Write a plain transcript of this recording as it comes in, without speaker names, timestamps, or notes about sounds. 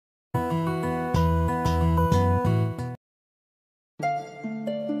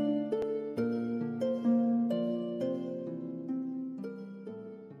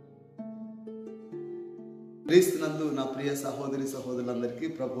క్రీస్తునందు నా ప్రియ సహోదరి సహోదరులందరికీ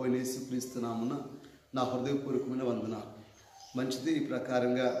ప్రభు అయిన యేసుక్రీస్తు నామమున నా హృదయపూర్వకమైన వందనాలు. మంచిది. ఈ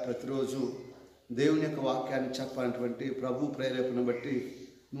ప్రకారంగా ప్రతిరోజు దేవుని యొక్క వాక్యాన్ని చెప్పాలన్నటువంటి ప్రభు ప్రేరేపణ బట్టి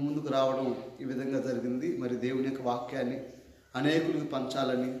ముందుకు రావడం ఈ విధంగా జరిగింది. మరి దేవుని యొక్క వాక్యాన్ని అనేకులకు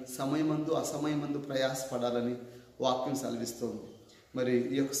పంచాలని, సమయమందు అసమయమందు ప్రయాసపడాలని వాక్యం సెలవిస్తోంది. మరి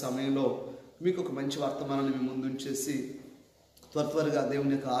ఈ యొక్క సమయంలో మీకు ఒక మంచి వర్తమానాన్ని మీ ముందు ఉంచేసి త్వరగా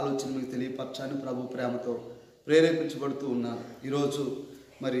దేవుని యొక్క ఆలోచన మీకు తెలియపరచాలని ప్రభు ప్రేమతో ప్రేరేపించబడుతూ ఉన్నాను. ఈరోజు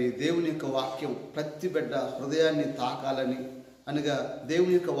మరి దేవుని యొక్క వాక్యం ప్రతి బిడ్డ హృదయాన్ని తాకాలని, అనగా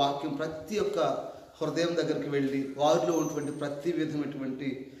దేవుని యొక్క వాక్యం ప్రతి ఒక్క హృదయం దగ్గరికి వెళ్ళి వారిలో ఉన్నటువంటి ప్రతి విధమైనటువంటి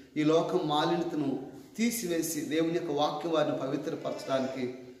ఈ లోకం మాలిన్యతను తీసివేసి దేవుని యొక్క వాక్యం వారిని పవిత్రపరచడానికి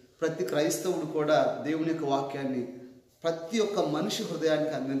ప్రతి క్రైస్తవుడు కూడా దేవుని యొక్క వాక్యాన్ని ప్రతి ఒక్క మనిషి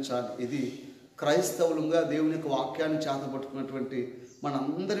హృదయానికి అందించాలి. ఇది క్రైస్తవులుగా దేవుని యొక్క వాక్యాన్ని చేతపట్టుకున్నటువంటి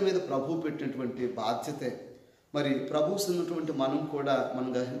మనందరి మీద ప్రభు పెట్టినటువంటి బాధ్యతే. మరి ప్రభు ఉన్నటువంటి మనం కూడా మనం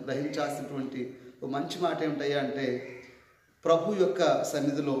గ్రహించాల్సినటువంటి ఒక మంచి మాట ఏమిటయ్యా అంటే, ప్రభు యొక్క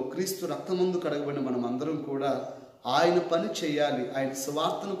సన్నిధిలో క్రీస్తు రక్తమందు కడగబడిన మనం అందరం కూడా ఆయన పని చేయాలి, ఆయన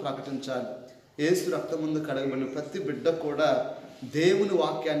సువార్తను ప్రకటించాలి. యేసు రక్తమందు కడగబడిన ప్రతి బిడ్డ కూడా దేవుని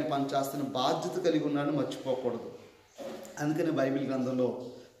వాక్యాన్ని పనిచేస్తున్న బాధ్యత కలిగి ఉన్నాడని మర్చిపోకూడదు. అందుకని బైబిల్ గ్రంథంలో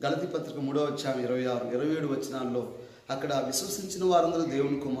గలతీ పత్రిక 3వ అధ్యాయం 26, 27 వచనాల్లో అక్కడ విశ్వసించిన వారందరూ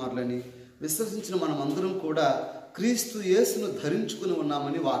దేవుని కుమారులని, విశ్వసించిన మనమందరం కూడా క్రీస్తు యేసును ధరించుకుని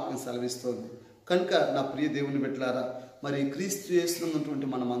ఉన్నామని వాక్యం సెలవిస్తోంది. కనుక నా ప్రియ దేవుని బిడ్డలారా, మరి క్రీస్తు యేసును ఉన్నటువంటి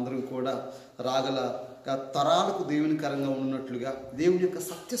మనమందరం కూడా రాగల తరాలకు దేవునికరంగా ఉన్నట్లుగా దేవుని యొక్క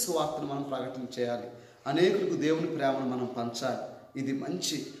సత్య సువార్తను మనం ప్రకటన చేయాలి. అనేకులకు దేవుని ప్రేమను మనం పంచాలి. ఇది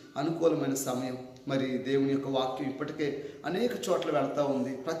మంచి అనుకూలమైన సమయం. మరి దేవుని యొక్క వాక్యం ఇప్పటికే అనేక చోట్ల వెళ్తూ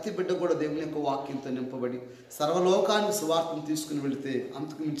ఉంది. ప్రతి బిడ్డ కూడా దేవుని యొక్క వాక్యంతో నింపబడి సర్వలోకానికి సువార్తను తీసుకుని వెళితే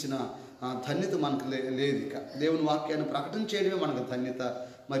అంతకు మించిన ధన్యత మనకు లేదు. ఇక దేవుని వాక్యాన్ని ప్రకటన చేయడమే మనకు ధన్యత.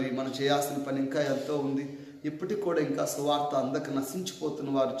 మరి మనం చేయాల్సిన పని ఇంకా ఎంతో ఉంది. ఇప్పటికి కూడా ఇంకా సువార్త అందక నశించిపోతున్న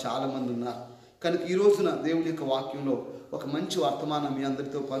వారు చాలామంది ఉన్నారు. కనుక ఈ రోజున దేవుని యొక్క వాక్యంలో ఒక మంచి వర్తమానం మీ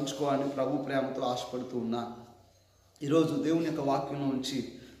అందరితో పంచుకోవాలని ప్రభు ప్రేమతో ఆశపడుతూ ఉన్నాను. ఈరోజు దేవుని యొక్క వాక్యంలో ఉంచి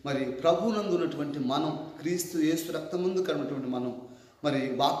మరి ప్రభువునందు ఉన్నటువంటి మనం, క్రీస్తు యేసు రక్తమందు కడినటువంటి మనం, మరి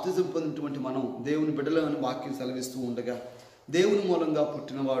బాప్తిజం పొందినటువంటి మనం దేవుని బిడ్డలని వాక్యం సెలవిస్తూ ఉండగా, దేవుని మూలంగా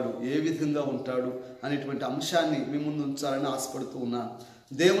పుట్టినవాడు ఏ విధంగా ఉంటాడు అనేటువంటి అంశాన్ని మీ ముందు ఉంచాలని ఆశపడుతూ ఉన్నాను.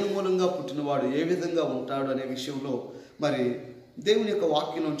 దేవుని మూలంగా పుట్టినవాడు ఏ విధంగా ఉంటాడు అనే విషయంలో మరి దేవుని యొక్క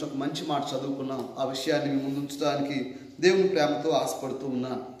వాక్యం నుంచి ఒక మంచి మాట చదువుకున్నాం. ఆ విషయాన్ని మీ ముందు ఉంచడానికి దేవుని ప్రేమతో ఆశపడుతూ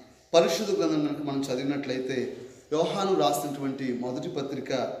ఉన్నాను. పరిశుద్ధ గ్రంథం కనుక మనం చదివినట్లయితే యోహాను రాసినటువంటి మొదటి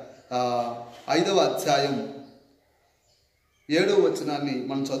పత్రిక 5వ అధ్యాయం 7వ వచనాన్ని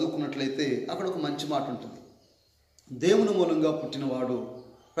మనం చదువుకున్నట్లయితే అక్కడ ఒక మంచి మాట ఉంటుంది. దేవుని మూలంగా పుట్టినవాడు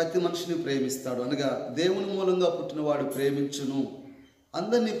ప్రతి మనిషిని ప్రేమిస్తాడు, అనగా దేవుని మూలంగా పుట్టినవాడు ప్రేమించును,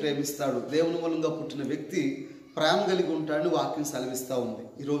 అందరినీ ప్రేమిస్తాడు. దేవుని మూలంగా పుట్టిన వ్యక్తి ప్రేమ కలిగి ఉంటాడని వాక్యం సెలవిస్తూ ఉంది.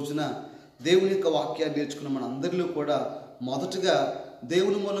 ఈ రోజున దేవుని యొక్క వాక్యాన్ని నేర్చుకున్న మన అందరిలో కూడా మొదటగా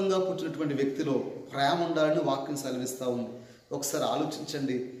దేవుని మూలంగా పుట్టినటువంటి వ్యక్తిలో ప్రేమ ఉండాలని వాక్యం సెలవిస్తూ ఉంది. ఒకసారి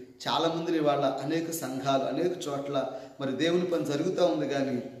ఆలోచించండి. చాలామందిని వాళ్ళ అనేక సంఘాలు అనేక చోట్ల మరి దేవుని పని జరుగుతూ ఉంది,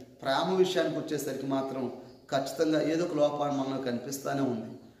 కానీ ప్రేమ విషయానికి వచ్చేసరికి మాత్రం ఖచ్చితంగా ఏదో ఒక లోపాన్ని మనలో కనిపిస్తూనే ఉంది.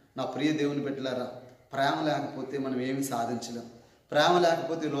 నా ప్రియ దేవుని బిడ్డలారా, ప్రేమ లేకపోతే మనం ఏమి సాధించలేం. ప్రేమ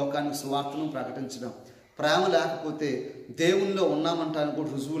లేకపోతే లోకానికి సువార్తను ప్రకటించడం, ప్రేమ లేకపోతే దేవునిలో ఉన్నామంటానికి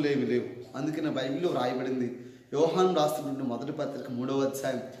కూడా రుజువులు ఏమి లేవు. అందుకనే బైబిల్లో రాయబడింది, యోహాను రాస్తున్న మొదటి పత్రిక 3వ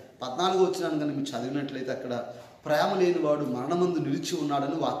అధ్యాయం 14వ వచనాన్ని కనుక మీరు చదివినట్లయితే అక్కడ ప్రేమ లేనివాడు మరణమందు నిలిచి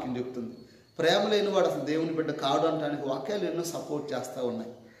ఉన్నాడని వాక్యం చెప్తుంది. ప్రేమ లేనివాడు అసలు దేవుని బిడ్డ కాడు అనడానికి వాక్యాలు ఎన్నో సపోర్ట్ చేస్తూ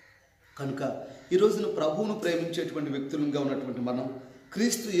ఉన్నాయి. కనుక ఈ రోజున ప్రభువును ప్రేమించేటువంటి వ్యక్తులుగా ఉన్నటువంటి మనం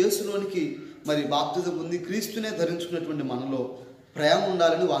క్రీస్తు యేసులోనికి మరి బాప్తిజం పొంది క్రీస్తునే ధరించుకున్నటువంటి మనలో ప్రేమ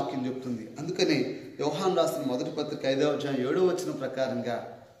ఉండాలని వాక్యం చెప్తుంది. అందుకనే యోహాను రాసిన మొదటి పత్రిక 5వ అధ్యాయం 7వ వచనం ప్రకారంగా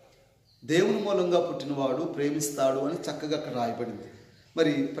దేవుని మూలంగా పుట్టినవాడు ప్రేమిస్తాడు అని చక్కగా అక్కడ రాయబడింది.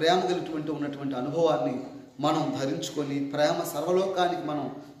 మరి ప్రేమ కలిగినటువంటి ఉన్నటువంటి అనుభవాన్ని మనం ధరించుకొని ప్రేమ సర్వలోకానికి మనం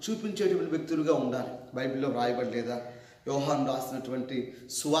చూపించేటువంటి వ్యక్తులుగా ఉండాలి. బైబిల్లో రాయబడలేదా? యోహాను రాసినటువంటి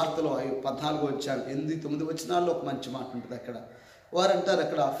సువార్తలో 14వ అధ్యాయం 8-9 వచనాల్లో ఒక మంచి మాట ఉంటుంది. అక్కడ వారంటారు,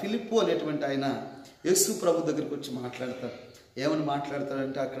 అక్కడ ఫిలిప్పు అనేటువంటి ఆయన యేసు ప్రభు దగ్గరికి వచ్చి మాట్లాడతారు. ఏమని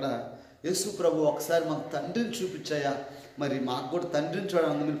మాట్లాడతాడంటే, అక్కడ యేసు ప్రభు ఒకసారి మాకు తండ్రిని చూపించాయా, మరి మాకు కూడా తండ్రిని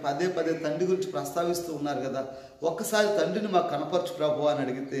చూడాలి, మీరు పదే తండ్రి గురించి ప్రస్తావిస్తూ ఉన్నారు కదా, ఒక్కసారి తండ్రిని మాకు కనపరచు ప్రభు అని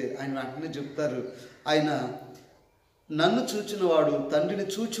అడిగితే ఆయన వెంటనే చెప్తారు, ఆయన నన్ను చూచినవాడు తండ్రిని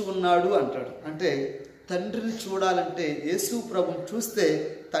చూచి ఉన్నాడు అంటాడు. అంటే తండ్రిని చూడాలంటే యేసు ప్రభుని చూస్తే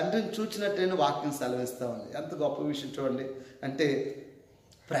తండ్రిని చూచినట్టయినా వాక్యం సెలవిస్తూ ఉంది. ఎంత గొప్ప విషయం చూడండి. అంటే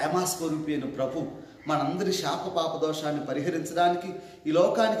ప్రేమాస్వరూపి అయిన ప్రభు మనందరి శాప పాప దోషాన్ని పరిహరించడానికి ఈ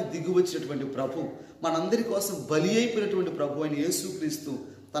లోకానికి దిగి వచ్చినటువంటి ప్రభు, మనందరి కోసం బలి అయిపోయినటువంటి ప్రభు అయిన యేసుక్రీస్తు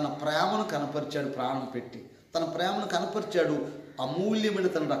తన ప్రేమను కనపరిచాడు, ప్రాణం పెట్టి తన ప్రేమను కనపరిచాడు, అమూల్యమైన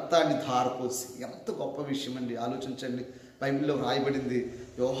తన రక్తాన్ని ధారపోసి. ఎంత గొప్ప విషయం అండి, ఆలోచించండి. బైబిల్లో రాయబడింది,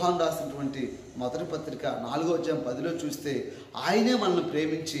 యోహాను రాసినటువంటి మొదటి పత్రిక 4వ అధ్యాయం 10లో చూస్తే ఆయనే మనల్ని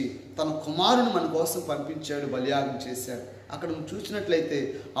ప్రేమించి తన కుమారుని మన కోసం పంపించాడు, బలియాగం చేశాడు. అక్కడ నువ్వు చూసినట్లయితే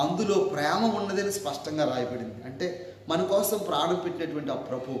అందులో ప్రేమ ఉన్నదని స్పష్టంగా రాయబడింది. అంటే మన కోసం ప్రాణం పెట్టినటువంటి ఆ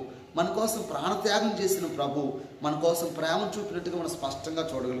ప్రభు, మన కోసం ప్రాణత్యాగం చేసిన ప్రభు మన కోసం ప్రేమ చూపినట్టుగా మనం స్పష్టంగా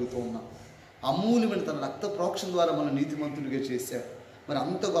చూడగలుగుతూ ఉన్నాం. అమూల్యమైన తన రక్త ప్రోక్షణ ద్వారా మనం నీతిమంతులుగా చేశాడు. మరి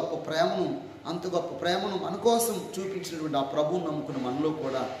అంత గొప్ప ప్రేమను మన కోసం చూపించినటువంటి ఆ ప్రభువుని నమ్ముకున్న మనలో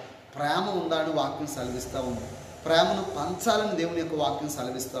కూడా ప్రేమ ఉందని వాక్యం సెలవిస్తూ ఉంది. ప్రేమను పంచాలని దేవుని యొక్క వాక్యం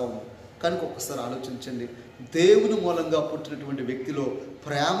సెలవిస్తూ ఉంది. కనుక ఒక్కసారి ఆలోచించండి, దేవుని మూలంగా పుట్టినటువంటి వ్యక్తిలో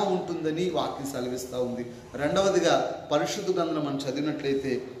ప్రేమ ఉంటుందని వాక్యం సెలవిస్తూ ఉంది. రెండవదిగా పరిశుద్ధ గ్రంథం మనం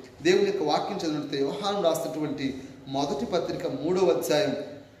చదివినట్లయితే, దేవుని యొక్క వాక్యం చదివినట్లయితే యోహాను రాసినటువంటి మొదటి పత్రిక 3వ అధ్యాయం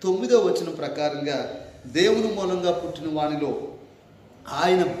 9వ వచనం ప్రకారంగా దేవుని మూలంగా పుట్టిన వానిలో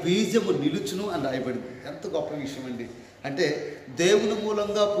ఆయన బీజము నిలుచును అని రాయబడింది. ఎంత గొప్ప విషయం అండి. అంటే దేవుని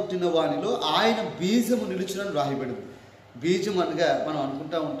మూలంగా పుట్టిన వానిలో ఆయన బీజము నిలుచును అని రాయబడింది. బీజం అనగా మనం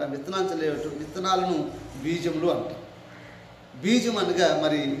అనుకుంటూ ఉంటాం, విత్తనాలను బీజములు అంటాం. బీజం అనగా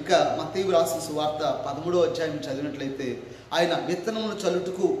మరి ఇంకా మత్తయి రాసిన సువార్త 13వ అధ్యాయం చదివినట్లయితే ఆయన విత్తనమును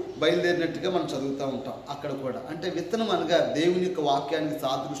చల్లుటకు బయలుదేరినట్టుగా మనం చదువుతూ ఉంటాం. అక్కడ కూడా అంటే విత్తనం అనగా దేవుని యొక్క వాక్యానికి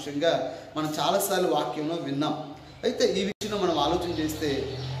సాదృశ్యంగా మనం చాలాసార్లు వాక్యంలో విన్నాం. అయితే ఈ విషయంలో మనం ఆలోచన చేస్తే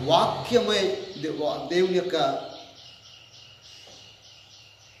వాక్యమే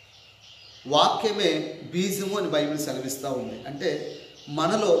వాక్యమే బీజము అని బైబిల్ సెలవిస్తూ ఉంది. అంటే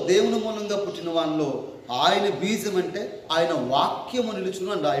మనలో దేవుని మూలంగా పుట్టిన వానిలో ఆయన బీజం అంటే ఆయన వాక్యము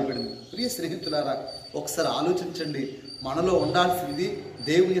నిలుచును అని రాయబడింది. ప్రియ స్నేహితులారా, ఒకసారి ఆలోచించండి. మనలో ఉండాల్సింది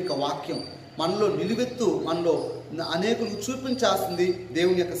దేవుని యొక్క వాక్యం. మనలో నిలువెత్తు, మనలో అనేకులకు చూపించాల్సింది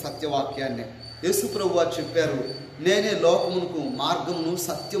దేవుని యొక్క సత్యవాక్యాన్ని. యేసు ప్రభువు వారు చెప్పారు, నేనే లోకమునకు మార్గమును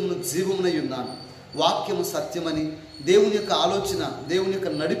సత్యమును జీవమునై ఉన్నాను. వాక్యము సత్యమని, దేవుని యొక్క ఆలోచన, దేవుని యొక్క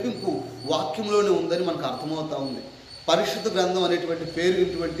నడిపింపు వాక్యంలోనే ఉందని మనకు అర్థమవుతూ ఉంది. పరిశుద్ధ గ్రంథం అనేటువంటి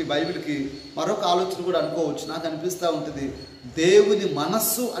పేరుటువంటి బైబిల్కి మరొక ఆలోచన కూడా అనుకోవచ్చు. నాకు అనిపిస్తూ ఉంటుంది, దేవుని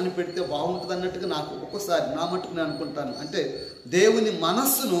మనస్సు అని పెడితే బాగుంటుంది అన్నట్టుగా నాకు ఒక్కోసారి నా మట్టుకు నేను అనుకుంటాను. అంటే దేవుని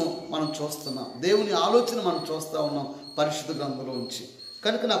మనస్సును మనం చూస్తున్నాం, దేవుని ఆలోచన మనం చూస్తూ ఉన్నాం పరిశుద్ధ గ్రంథంలో ఉంచి.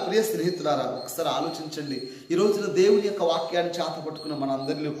 కనుక నా ప్రియ స్నేహితులారా, ఒకసారి ఆలోచించండి. ఈ రోజున దేవుని యొక్క వాక్యాన్ని చేతపట్టుకున్న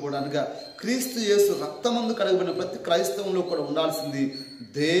మనందరిలో కూడా అనగా క్రీస్తు యేసు రక్తమందు కడగబడిన ప్రతి క్రైస్తవంలో కూడా ఉండాల్సింది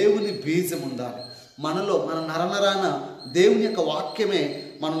దేవుని బీజం ఉండాలి. మనలో మన నరనరాన దేవుని యొక్క వాక్యమే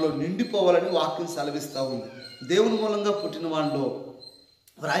మనలో నిండిపోవాలని వాక్యం సెలవిస్తూ ఉంది. దేవుని మూలంగా పుట్టిన వాడిలో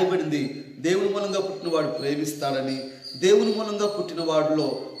వ్రాయబడింది, దేవుని మూలంగా పుట్టినవాడు ప్రేమిస్తాడని, దేవుని మూలంగా పుట్టిన వాడిలో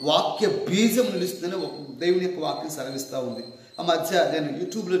వాక్య బీజం నిలుస్తుందని దేవుని యొక్క వాక్యం సెలవిస్తూ ఉంది. ఆ మధ్య నేను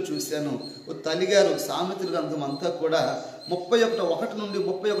యూట్యూబ్లో చూశాను, ఓ తల్లిగారు సామెతల గ్రంథం అంతా కూడా 31 నుండి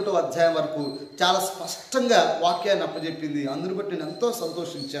 31వ అధ్యాయం వరకు చాలా స్పష్టంగా వాక్యాన్ని అప్పచెప్పింది. అందుని బట్టి నేను ఎంతో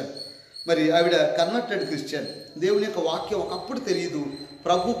సంతోషించాను. మరి ఆవిడ కన్వర్టెడ్ క్రిస్టియన్. దేవుని యొక్క వాక్యం ఒకప్పుడు తెలియదు,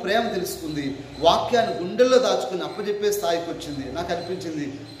 ప్రభు ప్రేమ తెలుసుకుంది, వాక్యాన్ని గుండెల్లో దాచుకుని అప్పచెప్పే స్థాయికి వచ్చింది. నాకు అనిపించింది,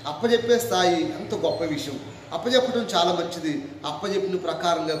 అప్పచెప్పే స్థాయి ఎంత గొప్ప విషయం. అప్పచెప్పడం చాలా మంచిది. అప్పచెప్పిన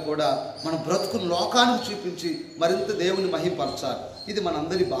ప్రకారంగా కూడా మన బ్రతుకును లోకానికి చూపించి మరింత దేవుని మహిమపరచాలి. ఇది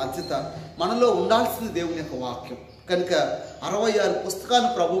మనందరి బాధ్యత. మనలో ఉండాల్సింది దేవుని యొక్క వాక్యం. కనుక 66 పుస్తకాలు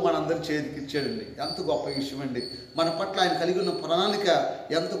ప్రభు మనందరి చేతికి ఇచ్చాడండి. ఎంత గొప్ప విషయం అండి. మన పట్ల ఆయన కలిగి ఉన్న ప్రణాళిక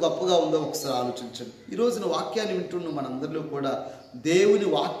ఎంత గొప్పగా ఉందో ఒకసారి ఆలోచించండి. ఈ రోజున వాక్యాన్ని వింటున్న మనందరిలో కూడా దేవుని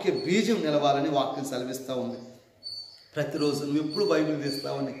వాక్య బీజం నిలవాలని వాక్యం సెలవిస్తూ ఉంది. ప్రతిరోజు నువ్వు ఎప్పుడు బైబిల్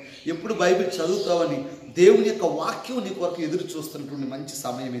తీస్తావని, ఎప్పుడు బైబిల్ చదువుతావని దేవుని యొక్క వాక్యం నీ కొరకు ఎదురు చూస్తున్నటువంటి మంచి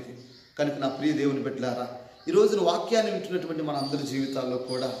సమయం ఇది. కనుక నా ప్రియ దేవుని బిడ్డలారా, ఈ రోజున వాక్యాన్ని వింటున్నటువంటి మన అందరి జీవితాల్లో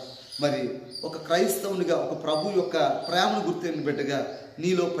కూడా మరి ఒక క్రైస్తవునిగా, ఒక ప్రభు యొక్క ప్రేమను గుర్తించిన బిడ్డగా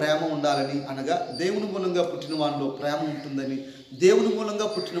నీలో ప్రేమ ఉండాలని, అనగా దేవుని మూలంగా పుట్టిన వానిలో ప్రేమ ఉంటుందని, దేవుని మూలంగా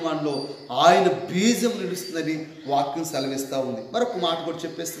పుట్టిన వానిలో ఆయన బీజం నిలుస్తుందని వాక్యం సెలవిస్తూ ఉంది. మరొక మాట కూడా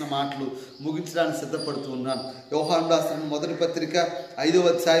చెప్పేస్తున్న మాటలు ముగించడానికి సిద్ధపడుతూ ఉన్నాను. యోహాను రాసిన మొదటి పత్రిక 5వ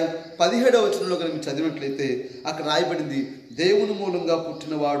అధ్యాయం 17వ వచనంలో కనుక చదివినట్లయితే అక్కడ రాయబడింది, దేవుని మూలంగా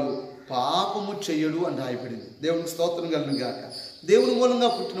పుట్టినవాడు పాపము చెయ్యడు అని రాయబడింది. దేవునికి స్తోత్రం కలుగును గాక. దేవుని మూలంగా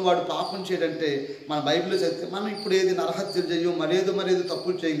పుట్టినవాడు పాపం చేయడంటే మన బైబిల్లో చదివితే మనం ఇప్పుడు ఏది నరహత్యలు చేయం, మరేదో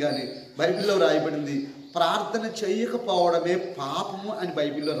తప్పులు చేయం. కానీ బైబిల్లో రాయబడింది ప్రార్థన చేయకపోవడమే పాపము అని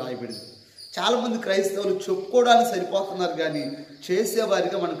బైబిల్లో రాయబడింది. చాలామంది క్రైస్తవులు చెప్పుకోవడానికి సరిపోతున్నారు కానీ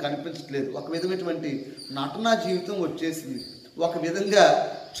చేసేవారిగా మనకు కనిపించట్లేదు. ఒక విధమైనటువంటి నటనా జీవితం వచ్చేసింది. ఒక విధంగా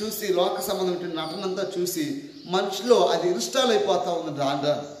చూసి లోక సంబంధమైన నటనంతా చూసి మనిషిలో అది ఇన్స్టాల్ అయిపోతూ ఉంది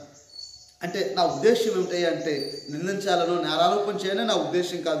రాను. అంటే నా ఉద్దేశం ఏమిటి అంటే నిందించాలనో నేరారోపణ చేయనే నా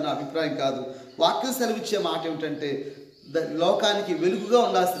ఉద్దేశం కాదు, నా అభిప్రాయం కాదు. వాక్యం సెలవిచ్చే మాట ఏమిటంటే లోకానికి వెలుగుగా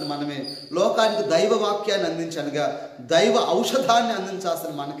ఉండాల్సిన మనమే, లోకానికి దైవ వాక్యాన్ని అందించనుగా దైవ ఔషధాన్ని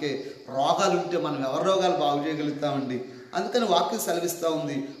అందించాల్సిన మనకే రోగాలు ఉంటే మనం ఎవరి రోగాలు బాగు చేయగలుగుతామండి. అందుకని వాక్యం సెలవిస్తూ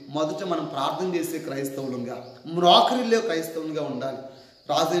ఉంది, మొదట మనం ప్రార్థన చేసే క్రైస్తవులుగా, మ్రోకరిల్లే క్రైస్తవులుగా ఉండాలి.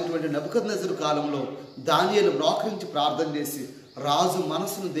 రాజు అయినటువంటి నెబుకద్నెజరు కాలంలో దానియేలు మ్రోకరించి ప్రార్థన చేసి రాజు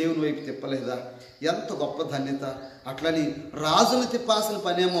మనసును దేవుని వైపు తిప్పలేదా? ఎంత గొప్ప ధన్యత. అట్లని రాజును తిప్పాల్సిన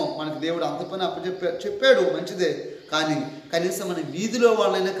పనేమో మనకు దేవుడు అంత పని చెప్పాడు, మంచిదే. కానీ కనీసం మన వీధిలో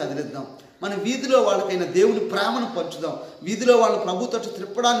వాళ్ళైనా కదిలిద్దాం, మన వీధిలో వాళ్ళకైనా దేవుని ప్రేమను పంచుదాం, వీధిలో వాళ్ళ ప్రభు తట్టు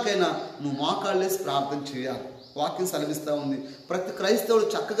త్రిప్పడానికైనా నువ్వు మోకాళ్ళేసి ప్రార్థన చేయాలి. వాక్యం సెలవిస్తూ ఉంది, ప్రతి క్రైస్తవుడు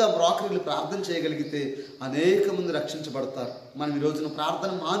చక్కగా బ్రోకరీలు ప్రార్థన చేయగలిగితే అనేక మంది రక్షించబడతారు. మనం ఈ రోజున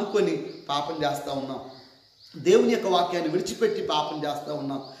ప్రార్థన మానుకొని పాపం చేస్తూ ఉన్నాం, దేవుని యొక్క వాక్యాన్ని విడిచిపెట్టి పాపం చేస్తూ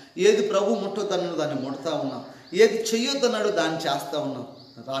ఉన్నాం. ఏది ప్రభు ముట్టొద్దన్నాడో దాన్ని ముడతా ఉన్నాం, ఏది చెయ్యొద్దన్నాడో దాన్ని చేస్తూ ఉన్నాం.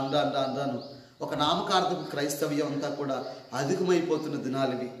 రాను ఒక నామకార్థపు క్రైస్తవ్యం అంతా కూడా అధికమైపోతున్న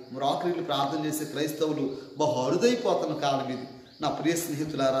దినాలు ఇవి. మ్రోకరీలు ప్రార్థన చేసే క్రైస్తవులు బహు అరుదైపోతున్న కాలం ఇది. నా ప్రియ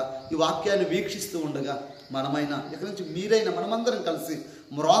స్నేహితులారా, ఈ వాక్యాన్ని వీక్షిస్తూ ఉండగా మనమైనా ఇక్కడి నుంచి మీరైనా మనమందరం కలిసి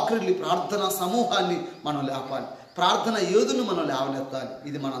మ్రోకరీలు ప్రార్థనా సమూహాన్ని మనం లేపాలి, ప్రార్థన యోధులను మనం లేవనెత్తాలి.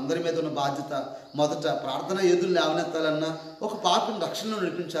 ఇది మన అందరి మీద ఉన్న బాధ్యత. మొదట ప్రార్థన యోధులు లేవనెత్తాలన్నా, ఒక పాపను రక్షణలో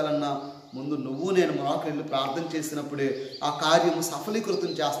నడిపించాలన్నా ముందు నువ్వు నేను మ్రోకరీలు ప్రార్థన చేసినప్పుడే ఆ కార్యము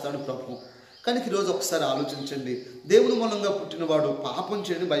సఫలీకృతం చేస్తాడు ప్రభు. కనుక ఈరోజు ఒకసారి ఆలోచించండి, దేవుని మూలంగా పుట్టినవాడు పాపం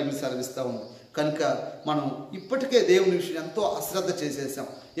చేయని బైబిల్ సెలవిస్తూ ఉంది. కనుక మనం ఇప్పటికే దేవుని విషయం ఎంతో అశ్రద్ధ చేసేసాం,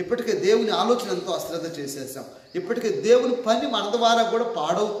 ఇప్పటికే దేవుని ఆలోచన ఎంతో అశ్రద్ధ చేసేసాం, ఇప్పటికే దేవుని పని మన ద్వారా కూడా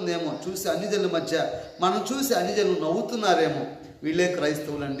పాడవుతుందేమో. చూసి అన్ని జనుల మధ్య మనం చూసి అన్ని జనులు నవ్వుతున్నారేమో, వీళ్ళే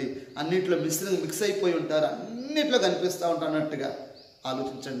క్రైస్తవులండి, అన్నింటిలో మిక్స్ అయిపోయి ఉంటారు, అన్నింటిలో కనిపిస్తూ ఉంటానట్టుగా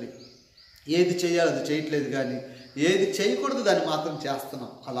ఆలోచించండి. ఏది చేయాలో అది చేయట్లేదు, కానీ ఏది చేయకూడదు దాన్ని మాత్రం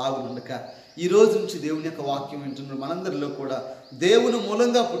చేస్తున్నాం. అలాగుండక ఈ రోజు నుంచి దేవుని యొక్క వాక్యం వింటున్న మనందరిలో కూడా దేవుని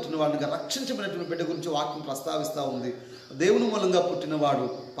మూలంగా పుట్టిన వాడిగా రక్షించబడినటువంటి బిడ్డ గురించి వాక్యం ప్రస్తావిస్తూ ఉంది. దేవుని మూలంగా పుట్టినవాడు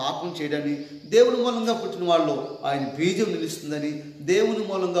పాపం చేయడని, దేవుని మూలంగా పుట్టిన వాళ్ళు ఆయన బీజం నిలుస్తుందని, దేవుని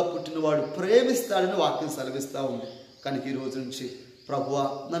మూలంగా పుట్టినవాడు ప్రేమిస్తాడని వాక్యం సెలవిస్తూ ఉంది. కనుక ఈ రోజు నుంచి ప్రభువా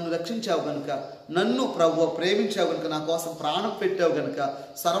నన్ను రక్షించావు కనుక, నన్ను ప్రభువా ప్రేమించావు కనుక, నా కోసం ప్రాణం పెట్టావు కనుక,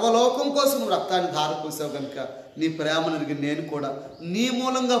 సర్వలోకం కోసం రక్తాన్ని ధారపోసావు కనుక, నీ ప్రేమను ఎరిగి నేను కూడా నీ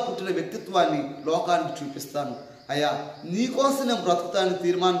మూలంగా పుట్టిన వ్యక్తిత్వాన్ని లోకానికి చూపిస్తాను. అయ్యా నీకోసం నేను బ్రతుకుతాను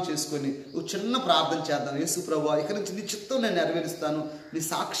తీర్మానం చేసుకొని ఒక చిన్న ప్రార్థన చేద్దాం. యేసు ప్రభువా ఇక్కడి నుంచి నీ చిత్తం నేను నెరవేరుస్తాను, నీ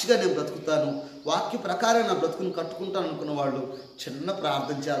సాక్షిగా నేను బ్రతుకుతాను, వాక్య ప్రకారం నా బ్రతుకుని కట్టుకుంటాను అనుకున్న వాళ్ళు చిన్న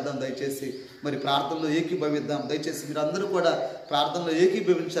ప్రార్థన చేద్దాం దయచేసి. మరి ప్రార్థనలో ఏకీభవిద్దాం దయచేసి. మీరందరూ కూడా ప్రార్థనలో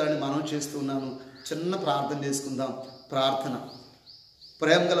ఏకీభవించాలని మనం చేస్తున్నాను. చిన్న ప్రార్థన చేసుకుందాం. ప్రార్థన.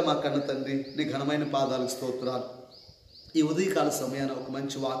 ప్రేమ గల మా కన్న తండ్రి, నీ ఘనమైన పాదాలకు స్తోత్రాలు. ఈ ఉదయకాల సమయాన ఒక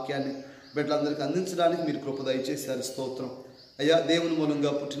మంచి వాక్యాన్ని బిడ్డలందరికీ అందించడానికి మీరు కృప దయచేశారు, స్తోత్రం. అయ్యా దేవుని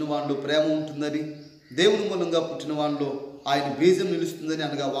మూలంగా పుట్టిన వాళ్ళు ప్రేమ ఉంటుందని, దేవుని మూలంగా పుట్టిన వాళ్ళు ఆయన బీజం నిలుస్తుందని,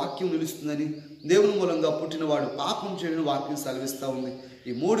 అనగా వాక్యం నిలుస్తుందని, దేవుని మూలంగా పుట్టినవాడు పాపం చేయని వాక్యం సెలవిస్తూ ఉంది.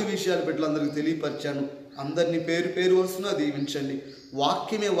 ఈ మూడు విషయాలు బిడ్డలందరికీ తెలియపరిచాను. అందరినీ పేరు పేరు వరుసన దీవించండి.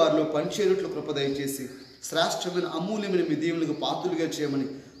 వాక్యమే వారిలో పనిచేయనట్లు కృప దయచేసి శ్రేష్టమైన అమూల్యమైన మీ దీవులకు పాత్రులుగా చేయమని,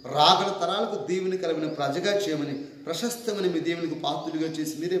 రాగల తరాలకు దీవెని కలిగిన ప్రజగా చేయమని, ప్రశస్తమైన మీ దీవెనికి పాత్రులుగా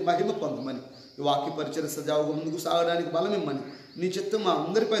చేసి మీరే మహిమ పొందమని, ఈ వాక్య పరిచయ సజావుగా ముందుకు సాగడానికి బలం ఇమ్మని, నీ చిత్తం మా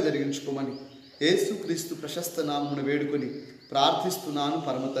అందరిపై జరిగించుకోమని యేసుక్రీస్తు ప్రశస్త నామమున వేడుకొని ప్రార్థిస్తున్నాను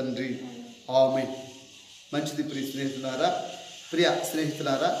పరమ తండ్రి, ఆమేన్. మంచిది ప్రియ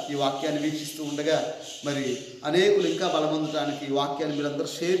స్నేహితులారా, ఈ వాక్యాన్ని వీక్షిస్తూ ఉండగా మరి అనేకులు ఇంకా బలమొందడానికి ఈ వాక్యాన్ని మీరందరూ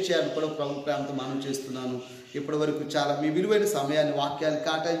షేర్ చేయాలని కూడా ప్రభు ప్రేమతో మనం చేస్తున్నాను. ఇప్పటి వరకు చాలా మీ విలువైన సమయాన్ని వాక్యాన్ని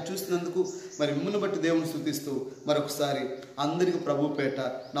కాటాన్ని చూసినందుకు మరి మిమ్మల్ని బట్టి దేవుని స్తుతిస్తూ మరొకసారి అందరికీ ప్రభు పేట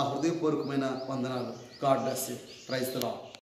నా హృదయపూర్వకమైన వందనాలు. God bless you. Praise the lord.